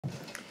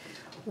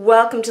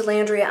Welcome to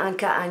Landria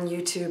Anka on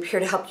YouTube,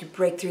 here to help you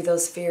break through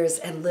those fears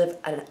and live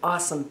an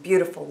awesome,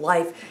 beautiful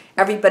life.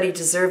 Everybody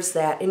deserves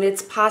that, and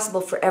it's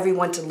possible for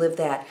everyone to live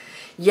that.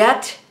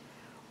 Yet,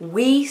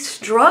 we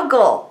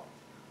struggle.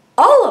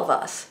 All of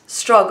us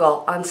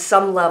struggle on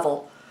some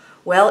level.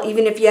 Well,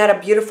 even if you had a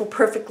beautiful,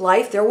 perfect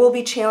life, there will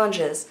be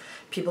challenges.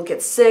 People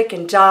get sick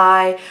and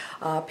die,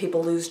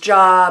 people lose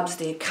jobs,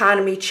 the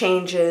economy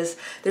changes.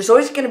 There's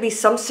always going to be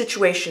some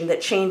situation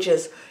that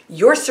changes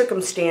your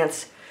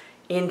circumstance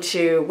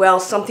into, well,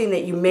 something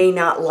that you may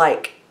not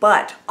like.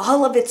 But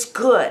all of it's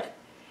good,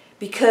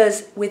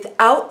 because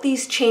without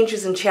these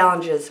changes and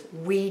challenges,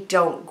 we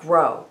don't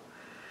grow.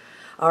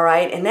 All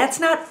right, and that's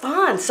not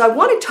fun. So I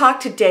want to talk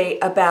today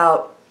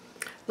about,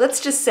 let's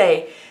just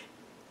say,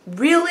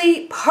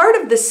 really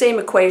part of the same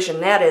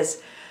equation, that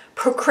is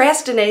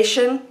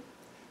procrastination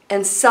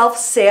and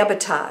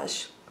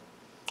self-sabotage.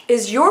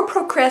 Is your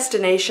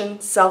procrastination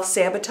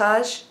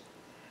self-sabotage?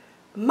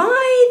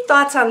 My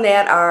thoughts on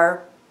that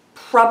are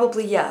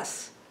probably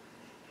yes.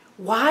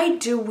 Why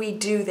do we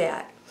do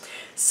that?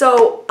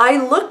 So I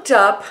looked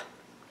up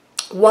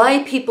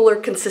why people are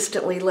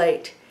consistently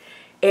late,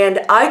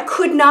 and I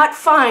could not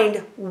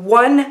find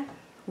one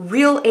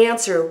real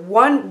answer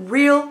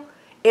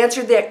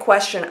to that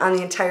question on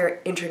the entire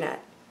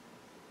internet.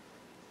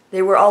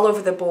 They were all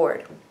over the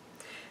board.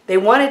 They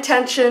want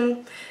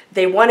attention,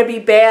 they want to be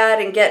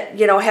bad and get,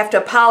 have to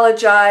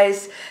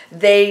apologize.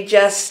 They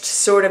just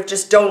sort of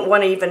just don't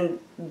want to even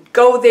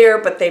go there,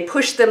 but they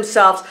push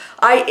themselves.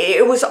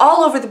 It was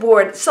all over the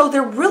board. So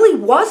there really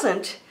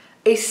wasn't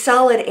a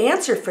solid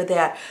answer for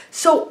that.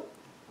 So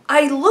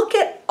I look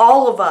at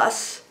all of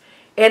us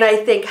and I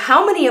think,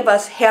 how many of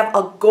us have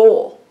a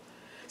goal?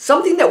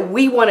 Something that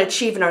we want to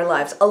achieve in our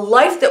lives, a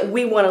life that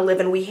we want to live,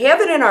 and we have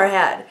it in our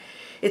head.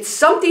 It's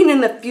something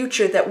in the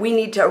future that we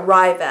need to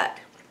arrive at,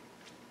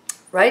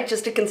 right?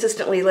 Just a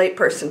consistently late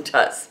person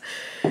does.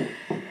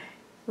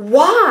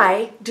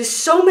 Why do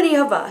so many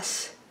of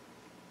us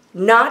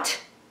not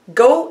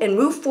go and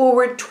move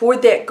forward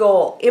toward that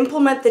goal,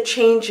 implement the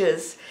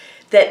changes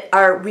that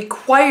are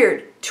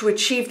required to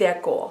achieve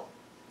that goal?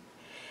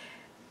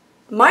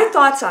 My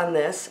thoughts on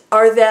this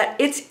are that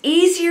it's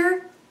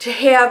easier to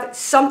have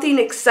something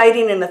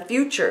exciting in the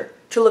future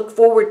to look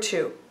forward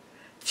to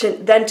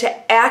than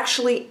to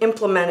actually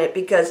implement it.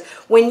 Because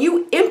when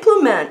you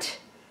implement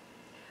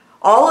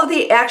all of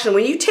the action,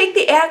 when you take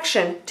the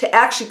action to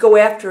actually go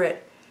after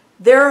it,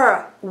 there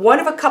are one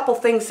of a couple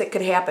things that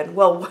could happen.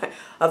 Well,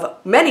 of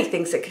many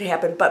things that could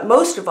happen, but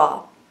most of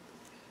all,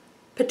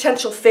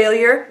 potential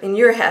failure in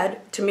your head.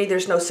 To me,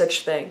 there's no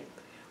such thing.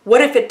 What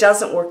if it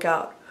doesn't work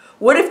out?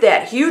 What if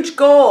that huge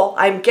goal,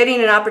 I'm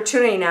getting an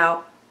opportunity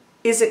now,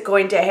 isn't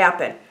going to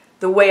happen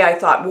the way I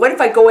thought? What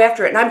if I go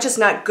after it and I'm just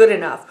not good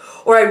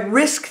enough? Or I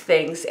risk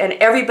things and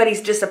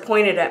everybody's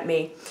disappointed at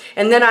me,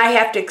 and then I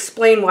have to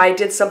explain why I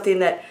did something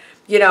that,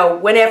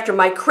 went after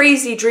my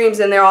crazy dreams,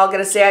 and they're all going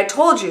to say, I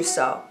told you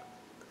so.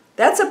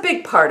 That's a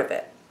big part of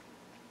it.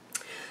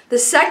 The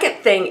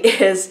second thing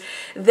is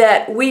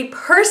that we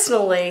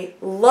personally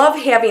love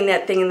having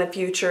that thing in the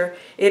future.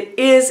 It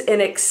is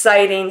an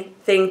exciting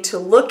thing to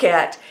look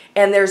at,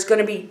 and there's going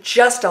to be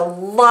just a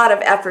lot of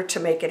effort to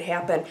make it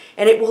happen.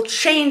 And it will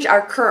change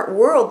our current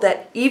world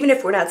that, even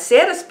if we're not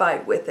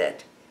satisfied with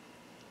it,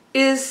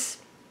 is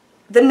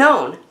the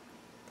known.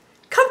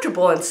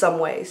 Comfortable in some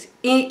ways,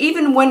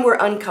 even when we're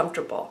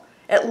uncomfortable.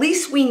 At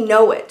least we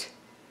know it.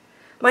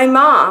 My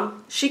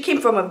mom, she came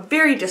from a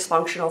very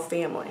dysfunctional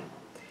family.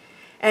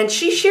 And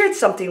she shared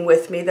something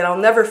with me that I'll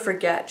never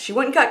forget. She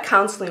went and got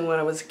counseling when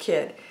I was a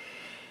kid.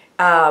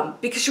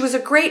 Because she was a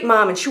great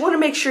mom, and she wanted to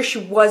make sure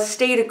she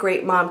stayed a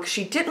great mom, because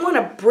she didn't want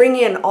to bring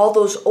in all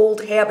those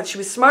old habits. She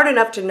was smart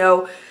enough to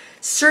know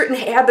certain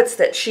habits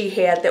that she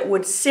had that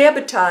would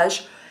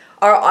sabotage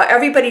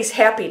everybody's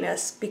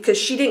happiness, because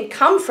she didn't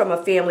come from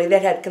a family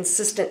that had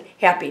consistent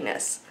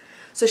happiness.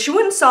 So she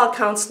went and saw a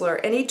counselor,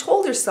 and he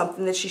told her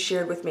something that she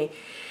shared with me.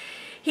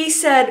 He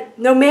said,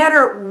 no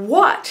matter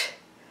what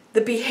the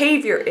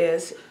behavior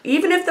is,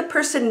 even if the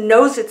person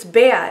knows it's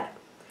bad,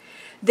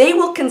 they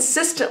will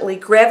consistently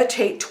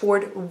gravitate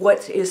toward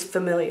what is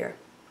familiar.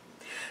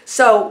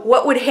 So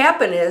what would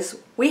happen is,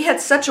 we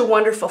had such a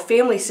wonderful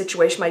family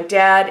situation. My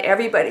dad,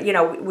 everybody,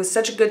 was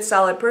such a good,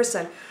 solid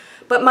person.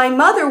 But my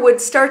mother would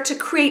start to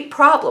create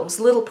problems,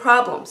 little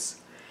problems.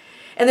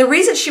 And the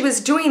reason she was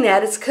doing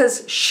that is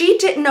because she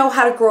didn't know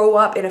how to grow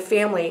up in a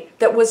family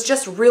that was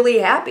just really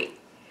happy.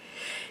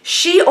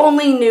 She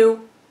only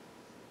knew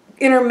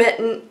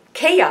intermittent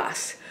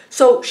chaos.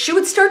 So she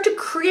would start to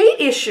create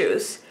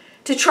issues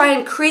to try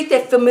and create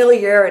that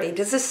familiarity.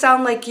 Does this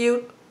sound like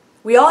you?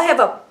 We all have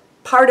a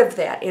part of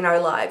that in our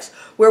lives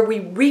where we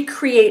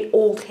recreate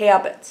old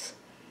habits.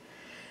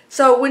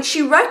 So when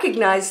she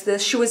recognized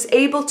this, she was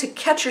able to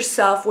catch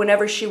herself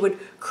whenever she would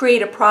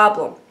create a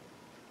problem.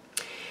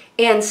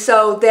 And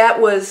so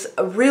that was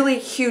a really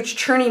huge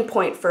turning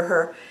point for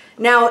her.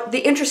 Now, the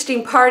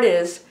interesting part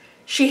is,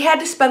 she had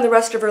to spend the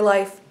rest of her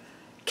life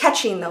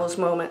catching those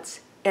moments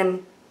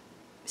and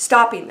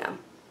stopping them,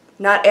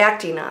 not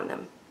acting on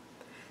them.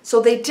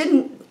 So they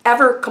didn't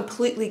ever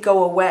completely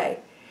go away.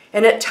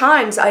 And at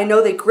times, I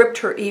know they gripped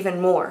her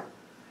even more.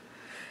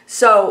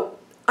 So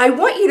I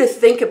want you to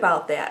think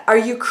about that. Are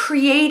you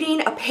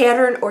creating a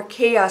pattern or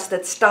chaos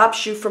that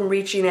stops you from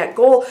reaching that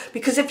goal?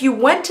 Because if you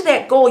went to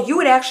that goal, you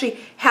would actually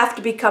have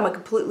to become a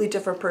completely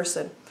different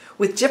person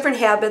with different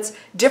habits,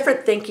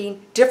 different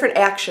thinking, different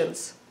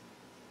actions.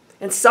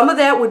 And some of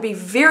that would be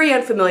very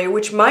unfamiliar,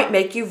 which might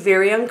make you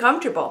very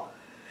uncomfortable.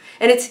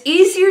 And it's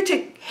easier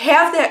to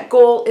have that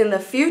goal in the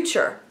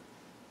future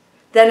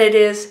than it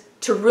is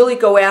to really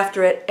go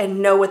after it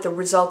and know what the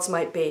results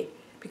might be.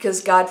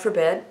 Because God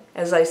forbid,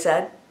 as I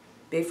said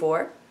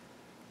before,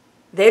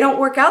 they don't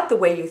work out the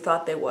way you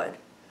thought they would.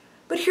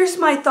 But here's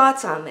my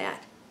thoughts on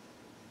that.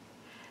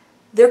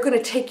 They're going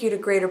to take you to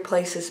greater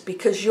places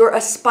because you're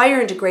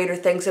aspiring to greater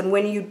things. And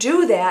when you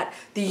do that,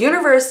 the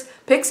universe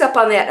picks up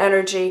on that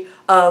energy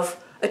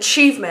of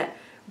achievement,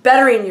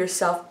 bettering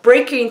yourself,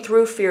 breaking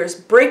through fears,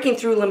 breaking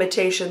through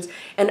limitations,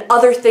 and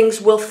other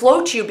things will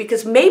flow to you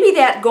because maybe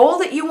that goal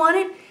that you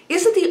wanted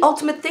isn't the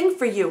ultimate thing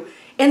for you.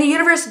 And the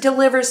universe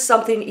delivers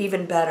something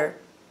even better.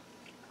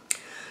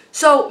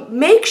 So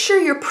make sure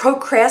your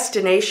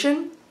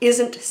procrastination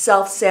isn't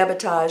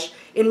self-sabotage.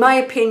 In my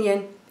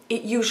opinion,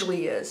 it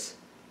usually is.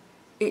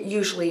 It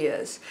usually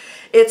is.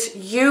 It's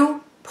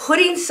you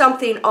putting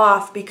something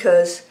off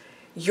because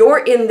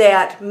you're in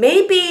that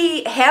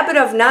maybe habit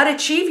of not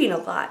achieving a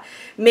lot.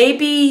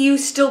 Maybe you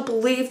still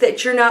believe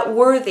that you're not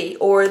worthy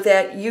or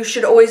that you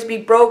should always be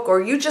broke or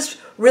you just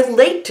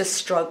relate to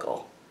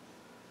struggle.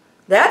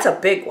 That's a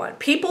big one.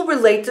 People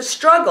relate to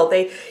struggle.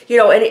 They,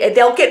 and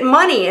they'll get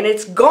money and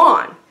it's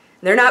gone.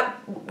 They're not,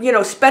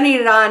 spending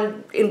it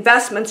on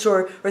investments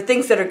or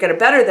things that are going to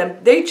better them.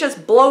 They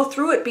just blow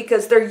through it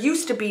because they're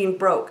used to being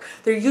broke.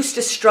 They're used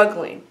to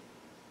struggling.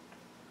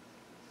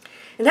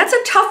 And that's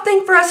a tough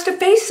thing for us to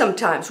face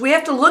sometimes. We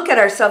have to look at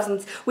ourselves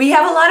and we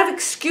have a lot of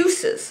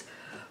excuses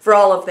for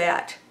all of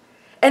that.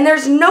 And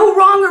there's no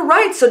wrong or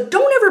right, so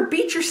don't ever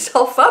beat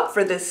yourself up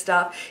for this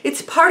stuff.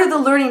 It's part of the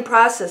learning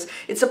process.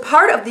 It's a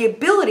part of the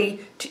ability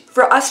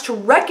for us to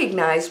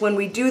recognize when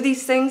we do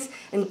these things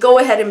and go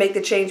ahead and make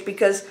the change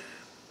because,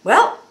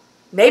 well,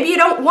 maybe you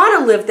don't want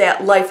to live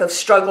that life of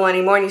struggle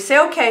anymore and you say,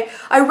 okay,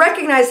 I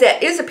recognize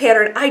that is a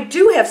pattern. I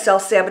do have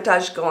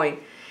self-sabotage going.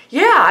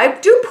 Yeah, I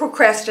do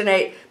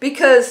procrastinate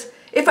because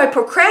if I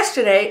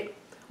procrastinate,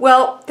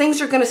 well, things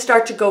are going to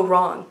start to go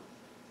wrong.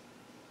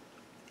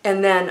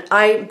 And then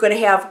I'm going to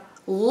have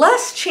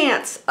less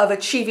chance of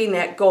achieving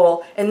that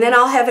goal, and then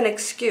I'll have an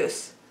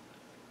excuse.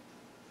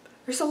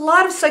 There's a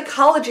lot of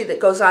psychology that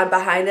goes on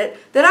behind it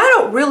that I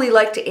don't really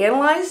like to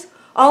analyze.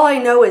 All I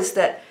know is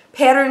that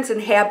patterns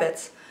and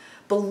habits,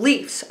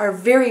 beliefs are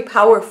very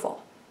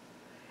powerful.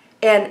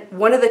 And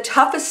one of the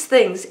toughest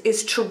things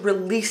is to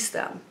release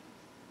them.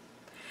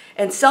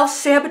 And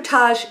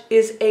self-sabotage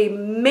is a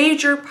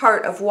major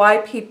part of why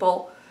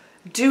people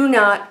do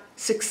not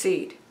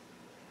succeed.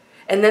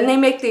 And then they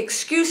make the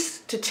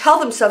excuse to tell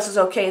themselves it's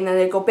okay, and then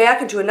they go back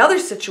into another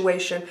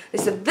situation. They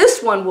said,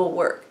 this one will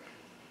work.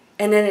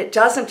 And then it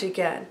doesn't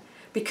again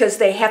because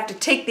they have to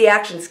take the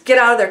actions, get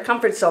out of their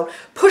comfort zone,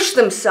 push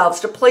themselves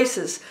to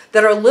places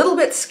that are a little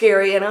bit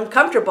scary and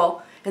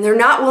uncomfortable, and they're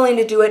not willing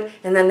to do it.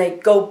 And then they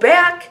go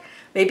back,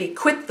 maybe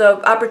quit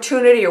the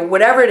opportunity or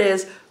whatever it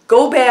is,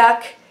 go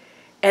back,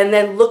 and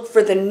then look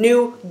for the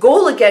new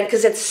goal again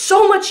because it's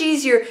so much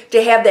easier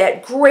to have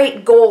that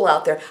great goal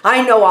out there.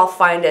 I know I'll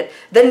find it.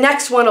 The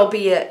next one will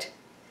be it.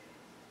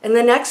 And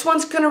the next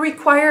one's going to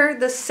require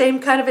the same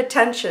kind of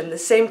attention, the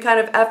same kind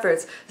of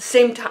efforts, the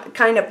same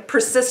kind of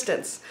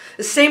persistence,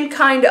 the same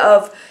kind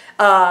of,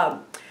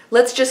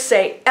 let's just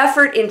say,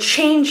 effort in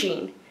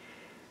changing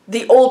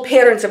the old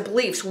patterns and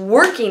beliefs,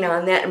 working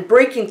on that and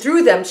breaking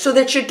through them so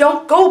that you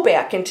don't go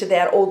back into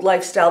that old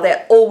lifestyle,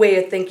 that old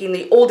way of thinking,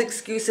 the old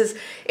excuses,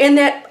 in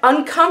that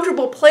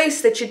uncomfortable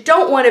place that you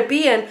don't want to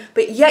be in,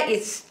 but yet you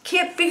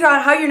can't figure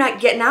out how you're not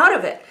getting out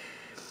of it.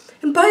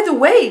 And by the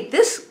way,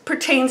 this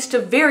pertains to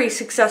very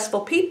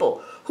successful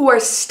people who are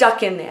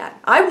stuck in that.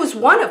 I was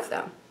one of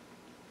them.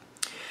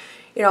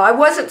 I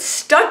wasn't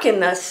stuck in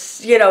this,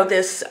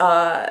 this,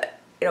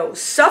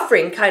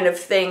 suffering kind of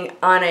thing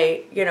on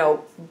a,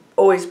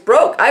 always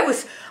broke. I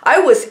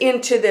was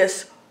into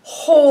this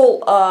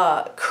whole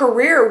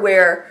career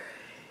where,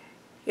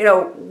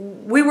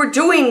 we were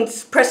doing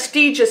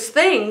prestigious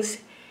things,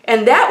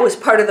 and that was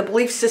part of the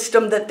belief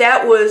system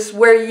that was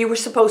where you were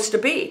supposed to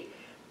be.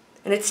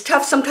 And it's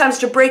tough sometimes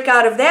to break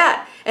out of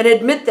that and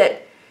admit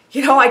that,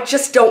 I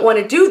just don't want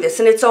to do this.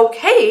 And it's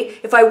okay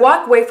if I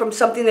walk away from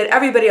something that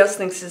everybody else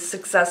thinks is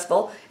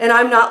successful and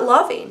I'm not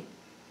loving.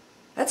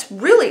 That's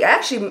really,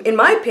 actually, in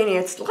my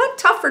opinion, it's a lot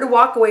tougher to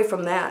walk away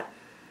from that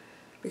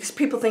because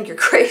people think you're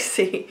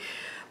crazy.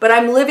 But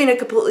I'm living a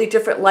completely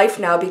different life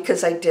now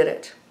because I did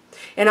it.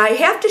 And I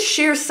have to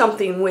share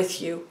something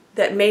with you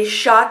that may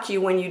shock you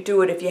when you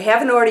do it if you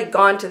haven't already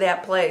gone to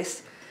that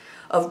place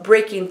of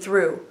breaking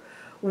through.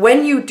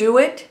 When you do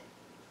it,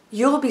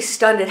 you'll be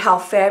stunned at how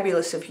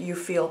fabulous you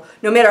feel.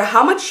 No matter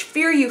how much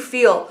fear you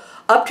feel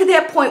up to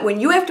that point when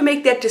you have to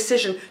make that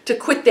decision to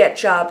quit that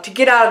job, to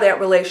get out of that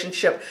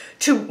relationship,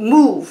 to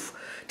move,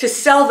 to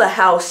sell the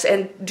house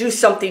and do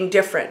something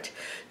different,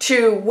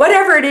 to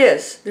whatever it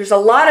is. There's a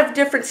lot of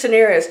different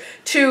scenarios.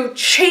 To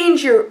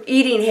change your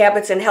eating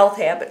habits and health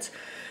habits,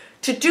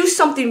 to do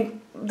something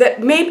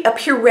that may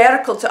appear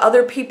radical to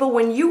other people.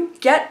 When you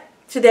get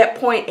to that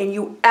point and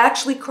you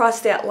actually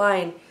cross that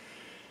line,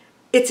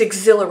 it's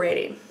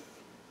exhilarating.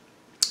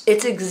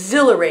 It's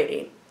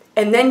exhilarating.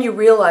 And then you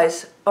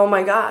realize, oh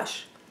my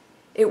gosh,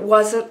 it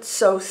wasn't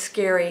so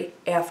scary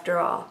after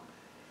all.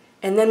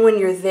 And then when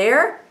you're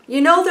there,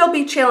 you know there'll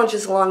be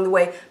challenges along the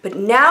way, but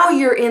now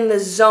you're in the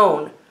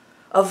zone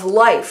of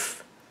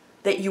life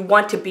that you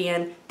want to be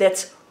in.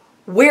 That's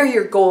where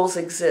your goals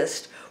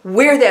exist,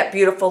 where that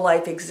beautiful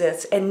life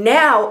exists. And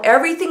now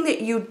everything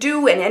that you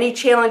do and any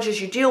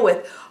challenges you deal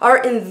with are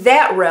in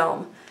that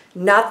realm,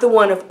 not the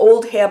one of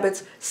old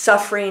habits,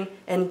 suffering,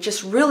 and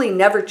just really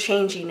never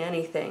changing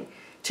anything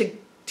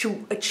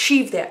to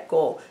achieve that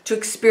goal, to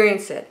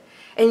experience it.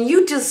 And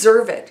you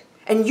deserve it,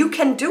 and you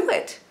can do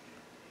it.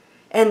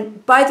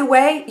 And by the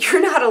way,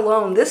 you're not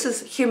alone. This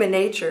is human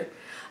nature.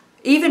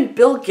 Even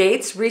Bill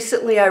Gates,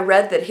 recently I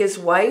read that his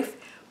wife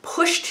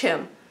pushed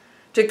him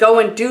to go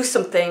and do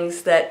some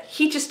things that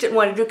he just didn't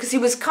want to do because he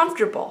was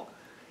comfortable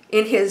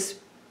in his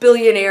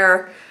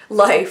billionaire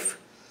life.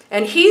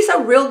 And he's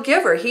a real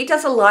giver. He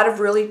does a lot of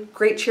really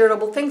great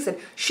charitable things. And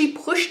she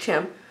pushed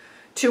him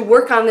to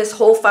work on this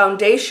whole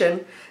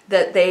foundation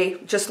that they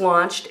just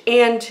launched.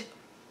 And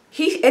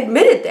he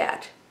admitted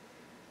that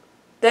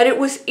it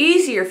was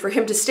easier for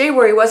him to stay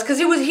where he was because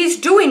he's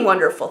doing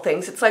wonderful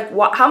things. It's like,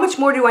 how much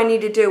more do I need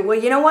to do? Well,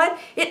 you know what?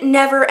 It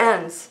never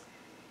ends.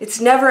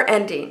 It's never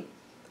ending.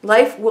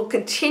 Life will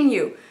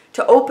continue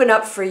to open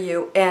up for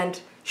you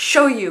and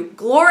show you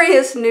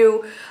glorious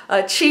new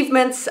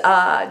achievements,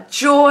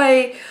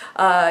 joy.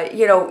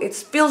 It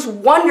feels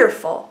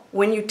wonderful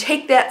when you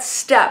take that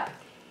step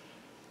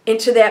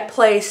into that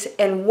place,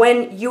 and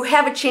when you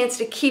have a chance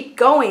to keep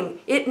going,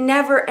 it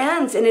never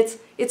ends, and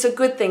it's a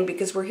good thing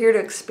because we're here to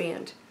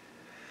expand.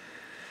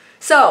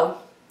 So,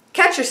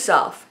 catch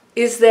yourself.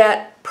 Is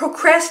that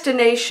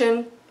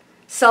procrastination,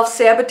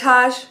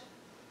 self-sabotage?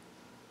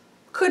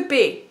 Could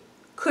be.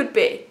 Could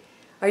be.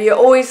 Are you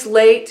always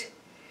late?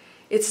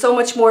 It's so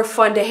much more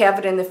fun to have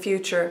it in the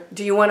future.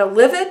 Do you want to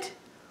live it,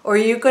 or are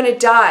you going to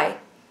die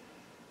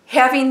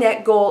having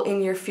that goal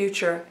in your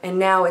future, and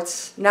now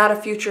it's not a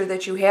future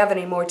that you have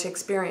anymore to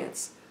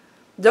experience?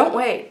 Don't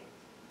wait.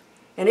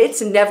 And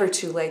it's never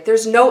too late.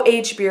 There's no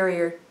age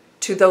barrier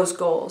to those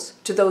goals,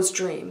 to those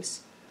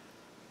dreams.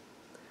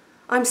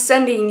 I'm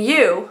sending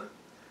you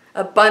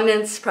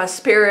abundance,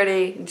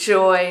 prosperity,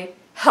 joy,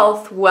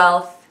 health,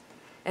 wealth,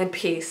 and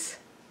peace.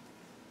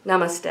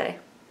 Namaste.